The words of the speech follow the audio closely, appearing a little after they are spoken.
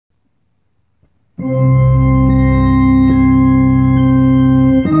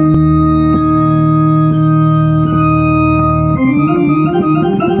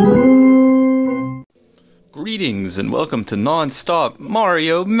Greetings and welcome to Non-Stop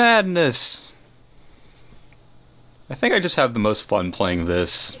Mario Madness! I think I just have the most fun playing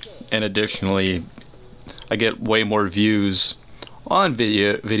this, and additionally, I get way more views on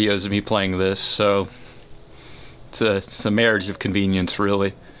videos of me playing this, so it's a marriage of convenience,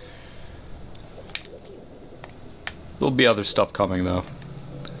 really. There'll be other stuff coming, though.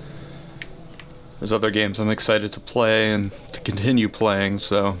 There's other games I'm excited to play and to continue playing,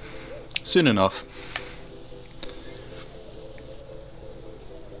 so soon enough.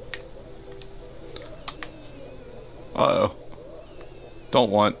 Uh-oh.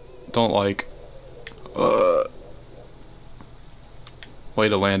 Don't like. Way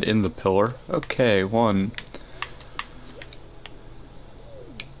to land in the pillar. Okay, one.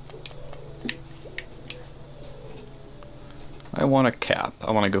 I want a cap. I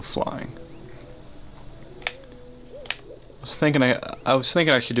want to go flying. I was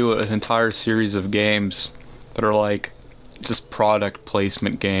thinking I should do an entire series of games that are like just product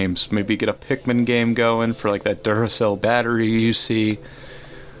placement games. Maybe get a Pikmin game going for like that Duracell battery you see.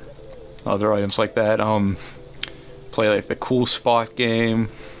 Other items like that. Play like the Cool Spot game.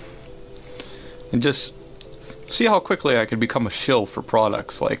 And just see how quickly I could become a shill for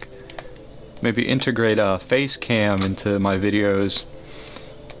products. Like maybe integrate a face cam into my videos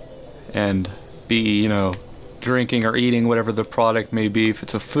and be, you know, drinking or eating whatever the product may be, if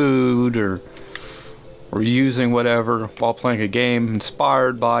it's a food or using whatever while playing a game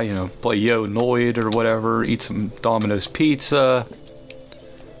inspired by, you know, play Yo Noid or whatever, eat some Domino's pizza.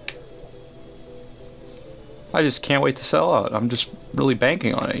 I just can't wait to sell out. I'm just really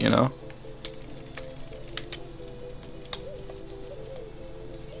banking on it, you know?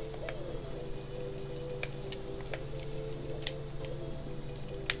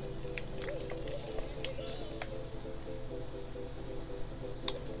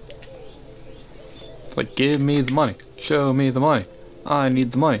 Like, give me the money. Show me the money. I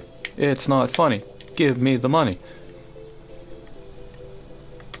need the money. It's not funny. Give me the money.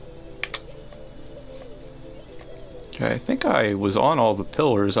 Okay, I think I was on all the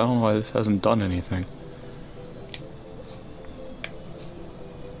pillars. I don't know why this hasn't done anything.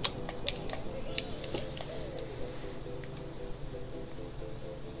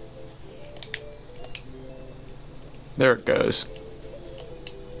 There it goes.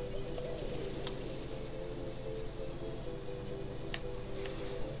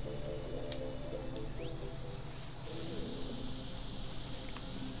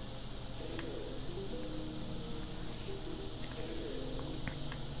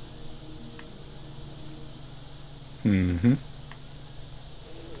 Mm-hmm.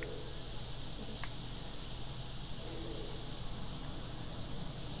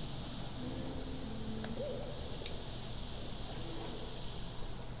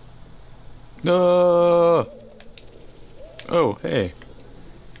 Oh, hey.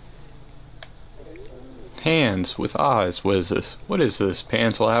 Hands with eyes. What is this? What is this?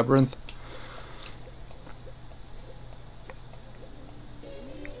 Pan's Labyrinth?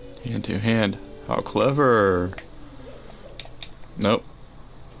 Hand to hand. How clever. Nope.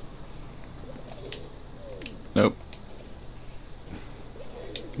 Nope.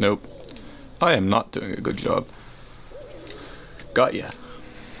 Nope. I am not doing a good job. Got ya.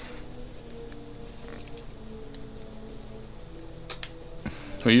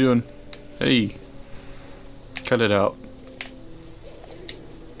 What are you doing? Hey. Cut it out.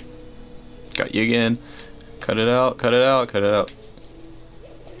 Got you again. Cut it out, cut it out, cut it out.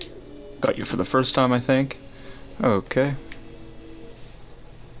 Got you for the first time, I think. Okay.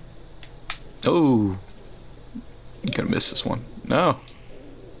 Oh. You gonna miss this one. No.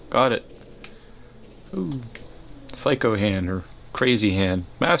 Got it. Ooh. Psycho hand or crazy hand.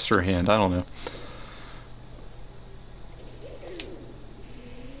 Master hand, I don't know.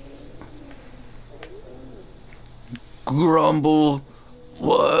 Grumble.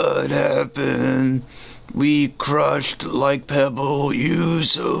 What happened? We crushed like pebble. You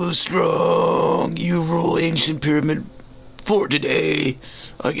so strong. You rule ancient pyramid for today,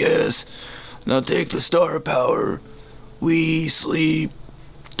 I guess. Now take the star power. We sleep.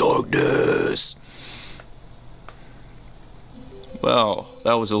 Darkness. Well,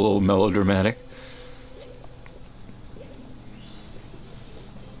 that was a little melodramatic.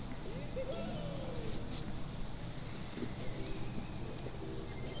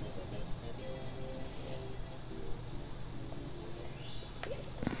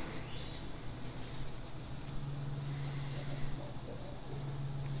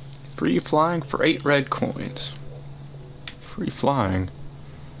 Free flying for 8 red coins. Free flying?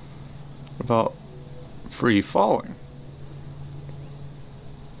 What about free falling?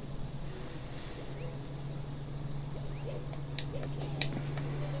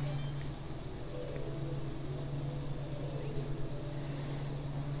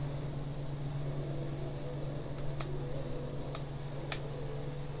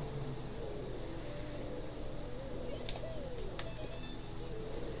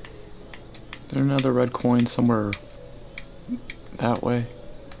 Is there another red coin somewhere that way?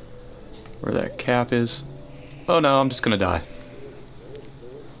 Where that cap is? Oh no, I'm just gonna die.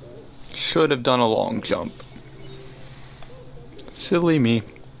 Should have done a long jump. Silly me.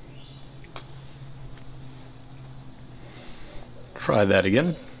 Try that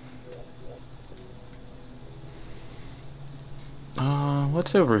again.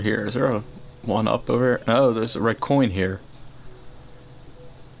 What's over here? Is there a one up over here? No, there's a red coin here.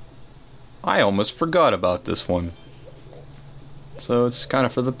 I almost forgot about this one. So it's kind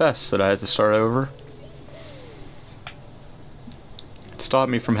of for the best that I had to start over. It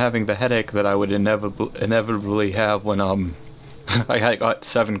stopped me from having the headache that I would inevitably have when I got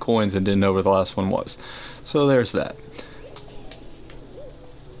 7 coins and didn't know where the last one was. So there's that.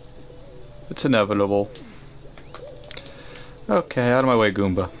 It's inevitable. Okay, out of my way,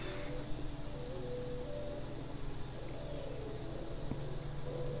 Goomba.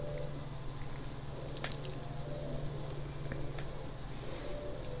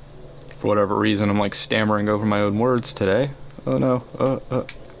 For whatever reason, I'm like stammering over my own words today. Oh no.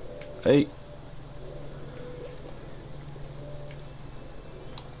 Hey.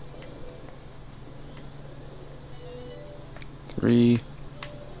 Three.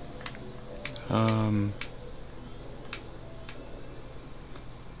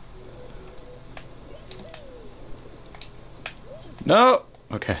 No!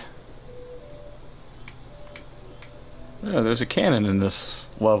 Okay. Oh, there's a cannon in this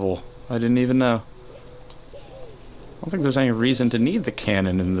level. I didn't even know. I don't think there's any reason to need the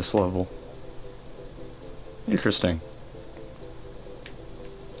cannon in this level. Interesting.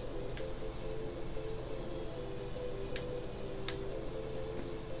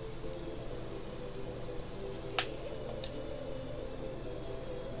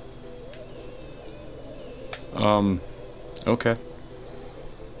 Okay.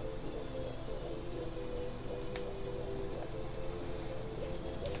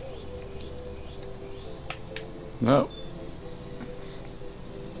 No.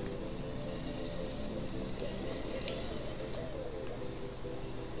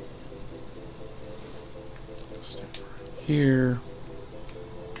 Stand right here.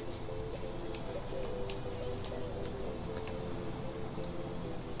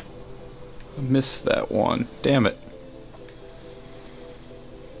 I missed that one. Damn it.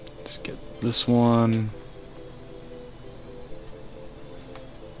 Let's get this one.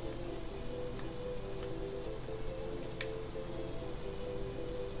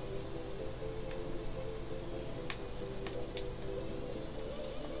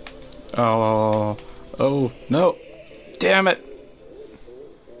 Oh, no. Damn it.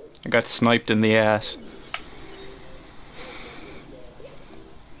 I got sniped in the ass.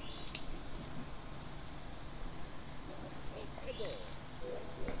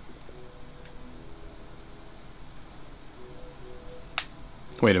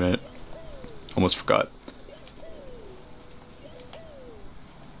 Wait a minute. Almost forgot.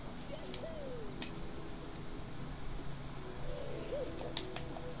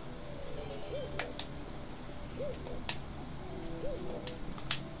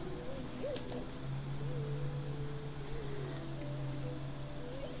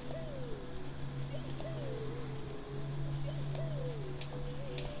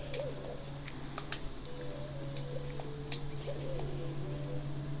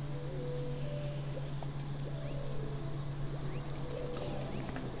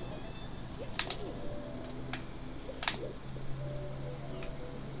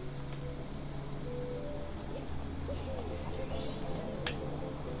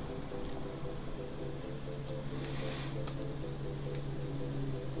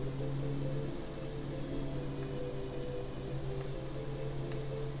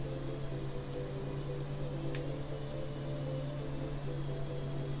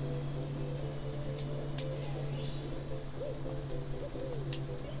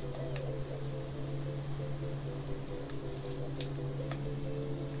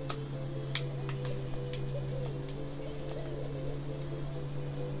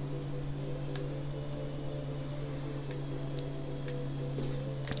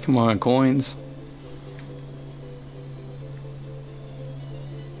 Come on, coins.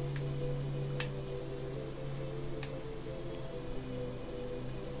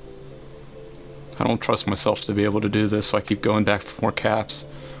 I don't trust myself to be able to do this, so I keep going back for more caps.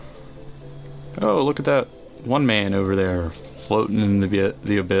 Oh, look at that one man over there, floating in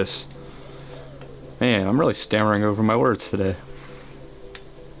the abyss. Man, I'm really stammering over my words today.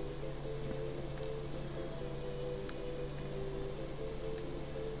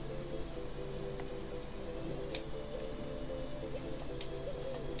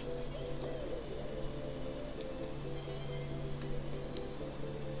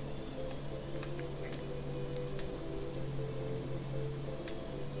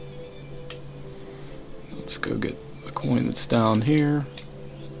 Let's go get the coin that's down here.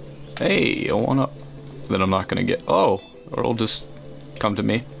 Hey, a 1-up that I'm not going to get. Oh, or it'll just come to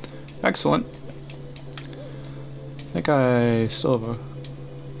me. Excellent. I think I still have a...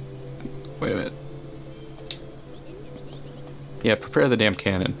 Wait a minute. Yeah, prepare the damn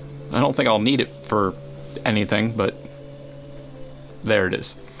cannon. I don't think I'll need it for anything, but there it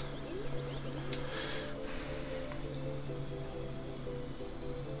is.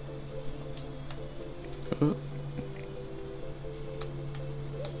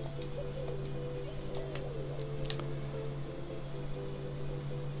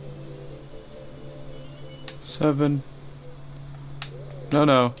 Seven.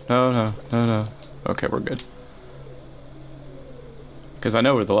 No. Okay, we're good. Because I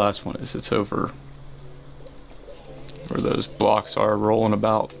know where the last one is. It's over where those blocks are rolling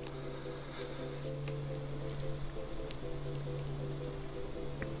about.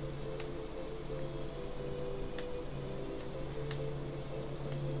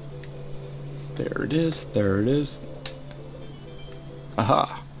 There it is. There it is.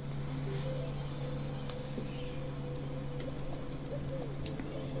 Aha.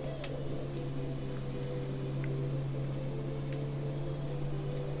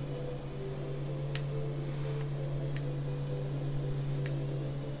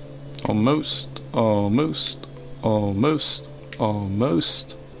 Almost, almost, almost,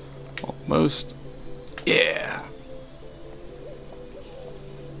 almost, almost. Yeah.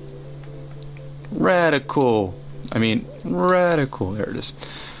 Radical. I mean, radical. There it is.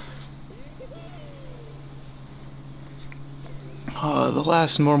 The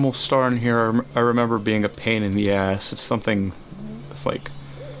last normal star in here, I remember being a pain in the ass. It's something with like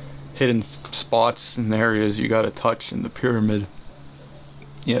hidden spots and areas you gotta touch in the pyramid.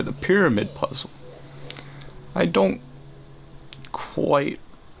 Yeah, the pyramid puzzle. I don't quite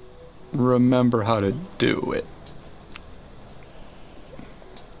remember how to do it.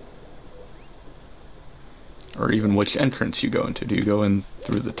 Or even which entrance you go into. Do you go in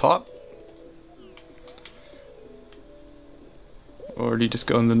through the top? Or do you just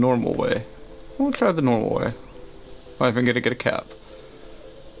go in the normal way? We'll try the normal way. I'm even gonna get a cap.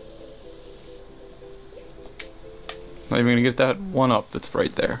 Not even gonna get that 1-up that's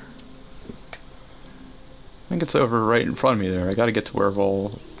right there. I think it's over right in front of me there. I gotta get to where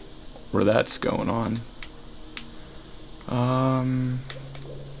that's going on. I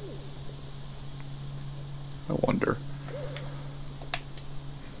wonder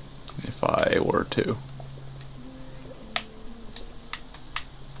if I were to.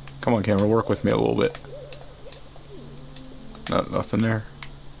 Come on, camera, work with me a little bit. Nothing there.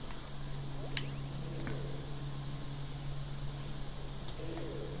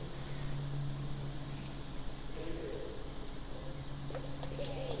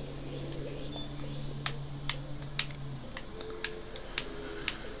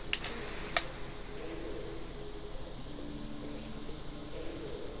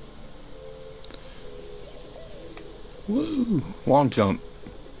 Woo! Long jump.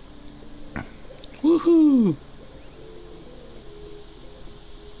 Woohoo!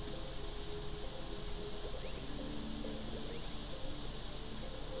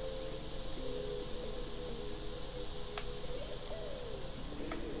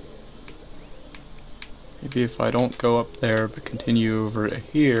 Maybe if I don't go up there but continue over to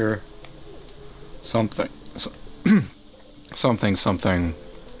here, something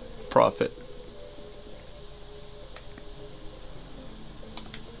profit.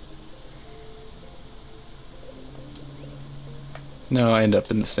 No, I end up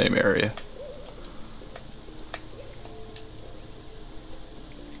in the same area.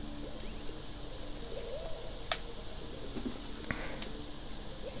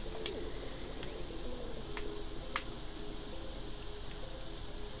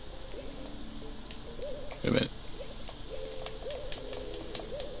 Wait a minute.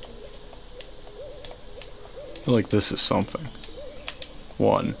 I feel like this is something.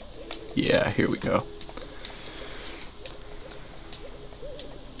 1. Yeah, here we go.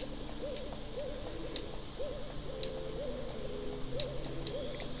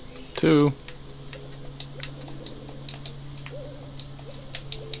 2.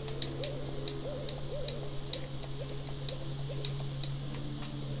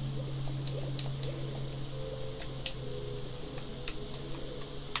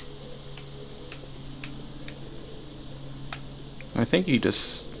 I think you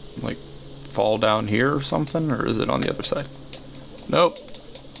just, like, fall down here or something, or is it on the other side? Nope.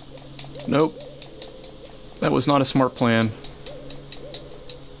 Nope. That was not a smart plan.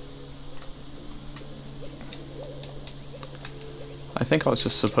 I think I was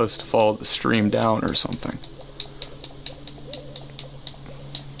just supposed to follow the stream down or something.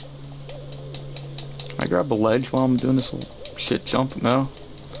 Can I grab a ledge while I'm doing this little shit jump? No?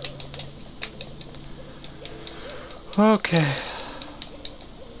 Okay.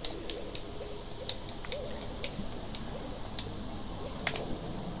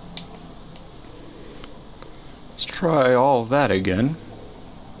 Let's try all of that again.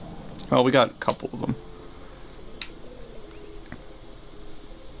 Oh, we got a couple of them.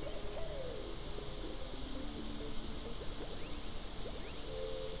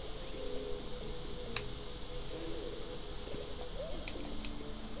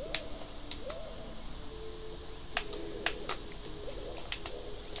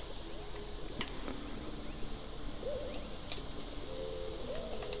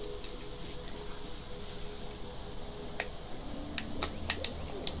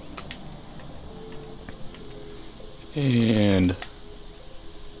 And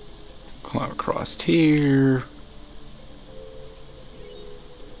climb across here.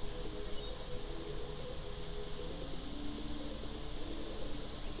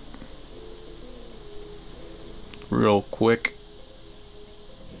 Real quick.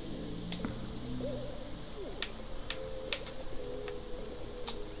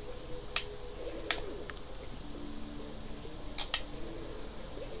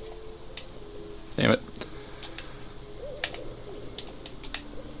 Damn it.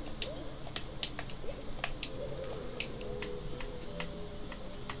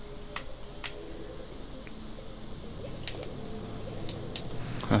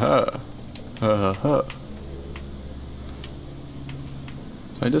 Haha. Haha.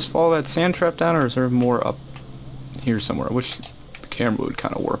 So I just follow that sand trap down, or is there more up here somewhere? I wish the camera would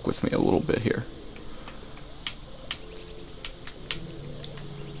kind of work with me a little bit here.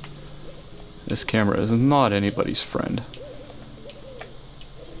 This camera is not anybody's friend.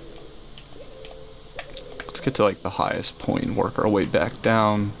 Let's get to like the highest point and work our way back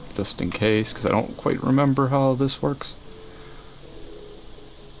down, just in case, because I don't quite remember how this works.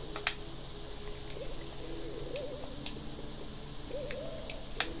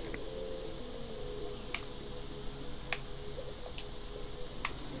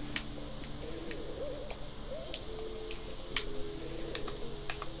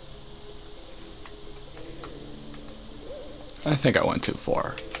 I think I went too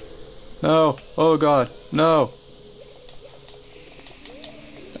far. No! Oh god, no!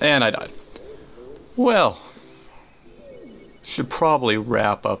 And I died. Well, should probably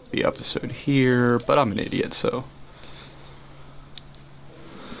wrap up the episode here, but I'm an idiot, so...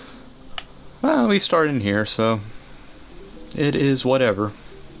 Well, we started in here, so... It is whatever.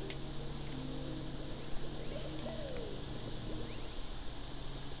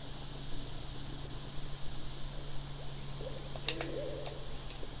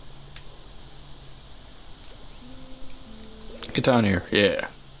 Get down here, yeah.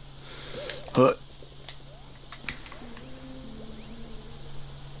 But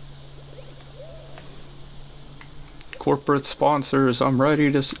corporate sponsors, I'm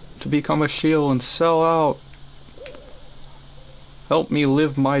ready to become a shield and sell out. Help me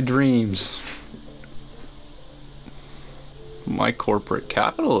live my dreams. My corporate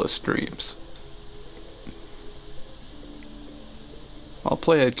capitalist dreams. I'll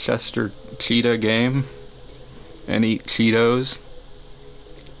play a Chester Cheetah game and eat Cheetos.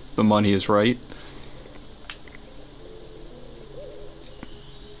 The money is right.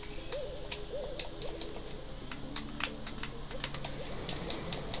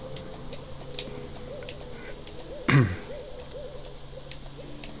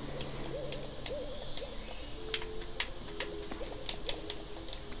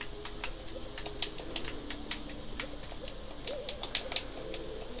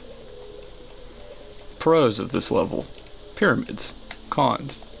 Pros of this level: pyramids.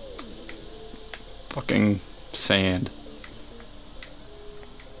 Cons: fucking sand.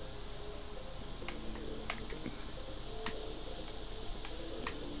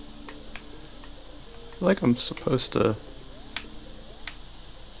 I feel like I'm supposed to...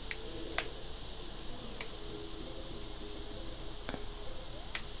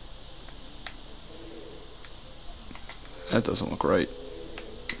 That doesn't look right.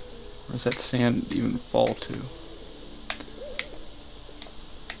 Where does that sand even fall to?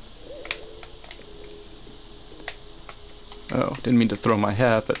 Oh, didn't mean to throw my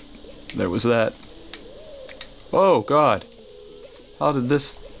hat, but there was that. Oh, God. How did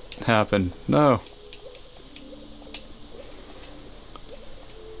this happen? No.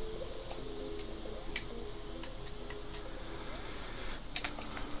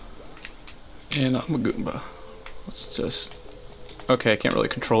 And I'm a Goomba. Let's just... Okay, I can't really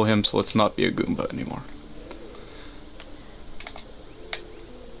control him, so let's not be a Goomba anymore.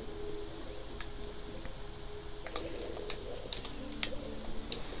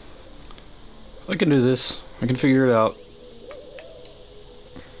 I can do this. I can figure it out.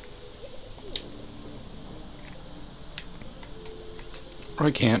 Or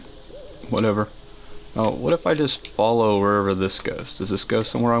I can't. Whatever. Oh, what if I just follow wherever this goes? Does this go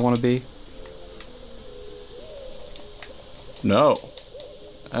somewhere I want to be? No.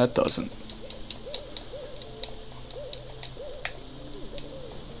 That doesn't.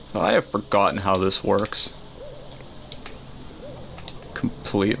 So I have forgotten how this works.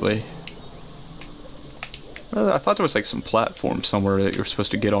 Completely. I thought there was like some platform somewhere that you're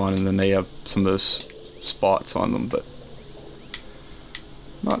supposed to get on, and then they have some of those spots on them, but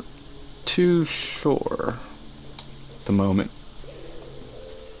not too sure at the moment.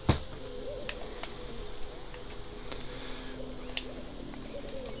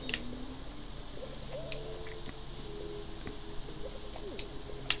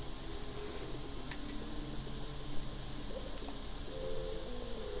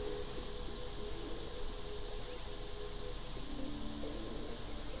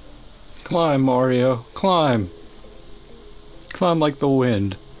 Climb, Mario. Climb. Climb like the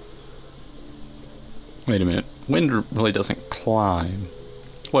wind. Wait a minute. Wind really doesn't climb.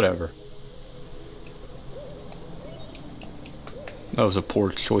 Whatever. That was a poor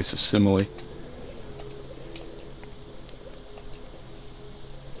choice of simile.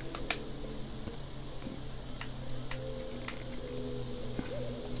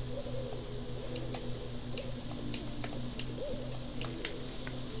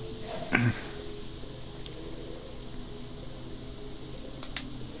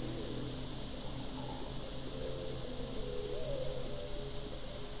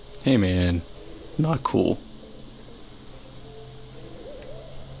 Hey man, not cool.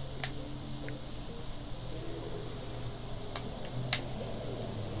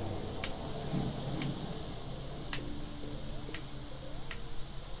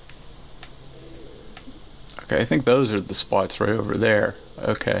 Okay, I think those are the spots right over there.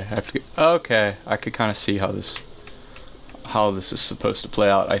 Okay, I have to get, okay, I could kind of see how this is supposed to play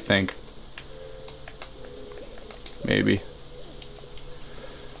out, I think. Maybe.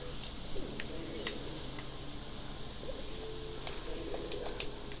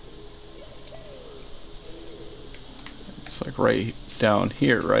 It's like right down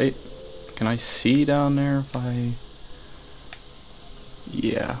here, right? Can I see down there if I...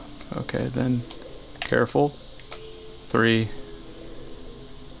 Yeah. Okay, then careful. 3.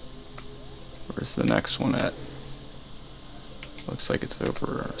 Where's the next one at? Looks like it's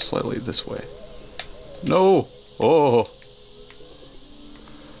over slightly this way. No! Oh!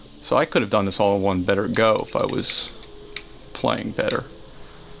 So I could have done this all in one better go if I was playing better.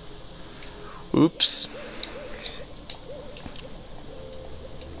 Oops.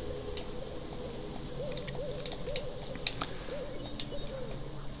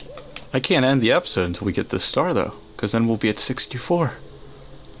 I can't end the episode until we get this star, though, because then we'll be at 64.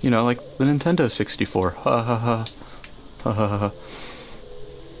 You know, like the Nintendo 64. Ha ha ha. Ha ha ha.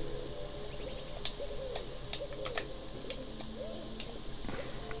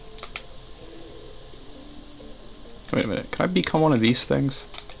 Wait a minute, can I become one of these things?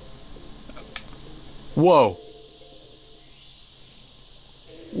 Whoa.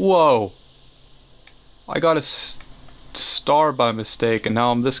 Whoa. I got a star by mistake, and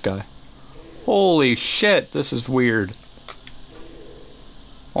now I'm this guy. Holy shit, this is weird.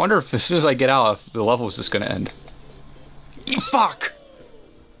 I wonder if as soon as I get out, if the level is just gonna end. Fuck!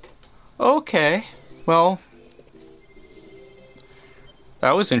 Okay, well...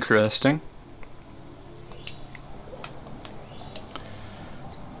 that was interesting.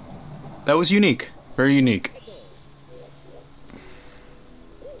 That was unique. Very unique.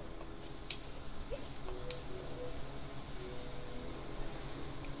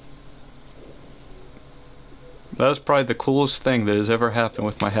 That was probably the coolest thing that has ever happened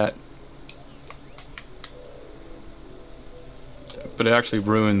with my hat. But it actually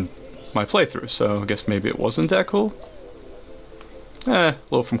ruined my playthrough, so I guess maybe it wasn't that cool? A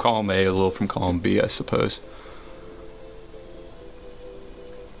little from column A, a little from column B, I suppose.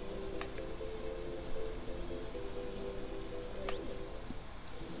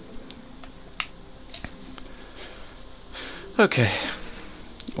 Okay.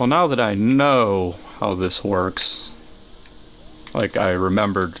 Well, now that I know how this works, Like, I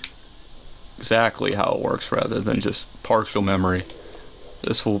remembered exactly how it works rather than just partial memory.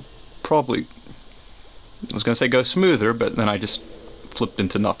 This will probably, I was gonna say go smoother, but then I just flipped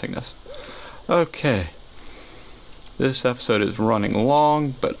into nothingness. Okay. This episode is running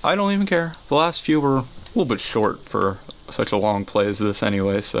long, but I don't even care. The last few were a little bit short for such a long play as this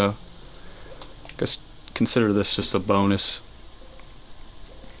anyway, so I guess consider this just a bonus.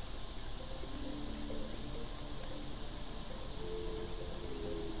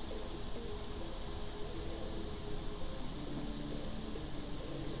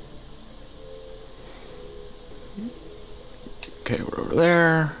 Okay, we're over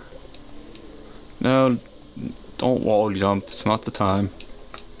there. No, don't wall jump. It's not the time.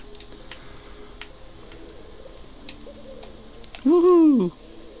 Woohoo!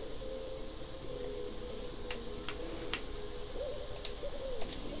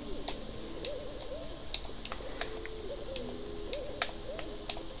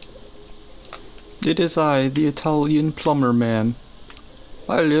 It is I, the Italian plumber man.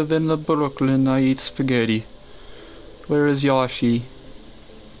 I live in the Brooklyn. I eat spaghetti. Where is Yoshi?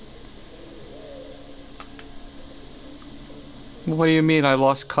 What do you mean I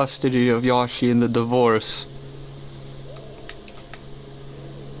lost custody of Yoshi in the divorce?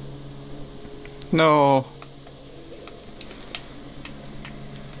 No.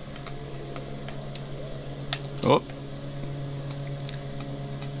 Oh.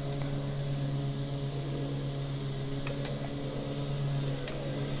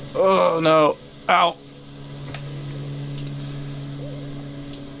 Oh no. Ow.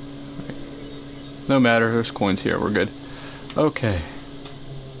 No matter, there's coins here, we're good. Okay.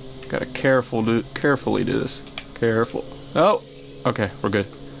 Gotta carefully do this. Careful. Oh! Okay, we're good.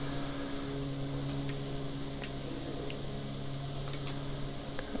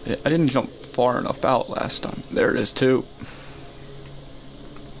 I didn't jump far enough out last time. There it is too.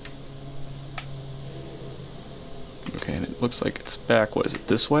 Okay, and it looks like it's back. What is it,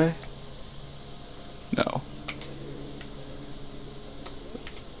 this way? No.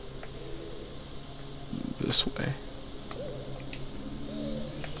 This way.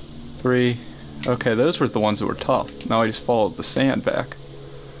 3. Okay, those were the ones that were tough. Now I just followed the sand back.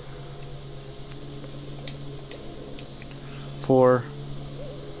 4.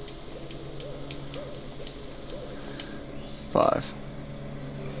 5.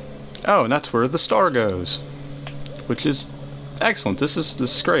 Oh, and that's where the star goes. Which is excellent. This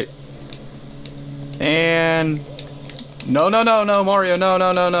is great. And no, Mario,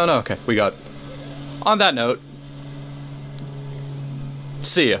 no. Okay, we got it. On that note,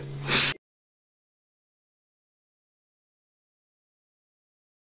 see ya.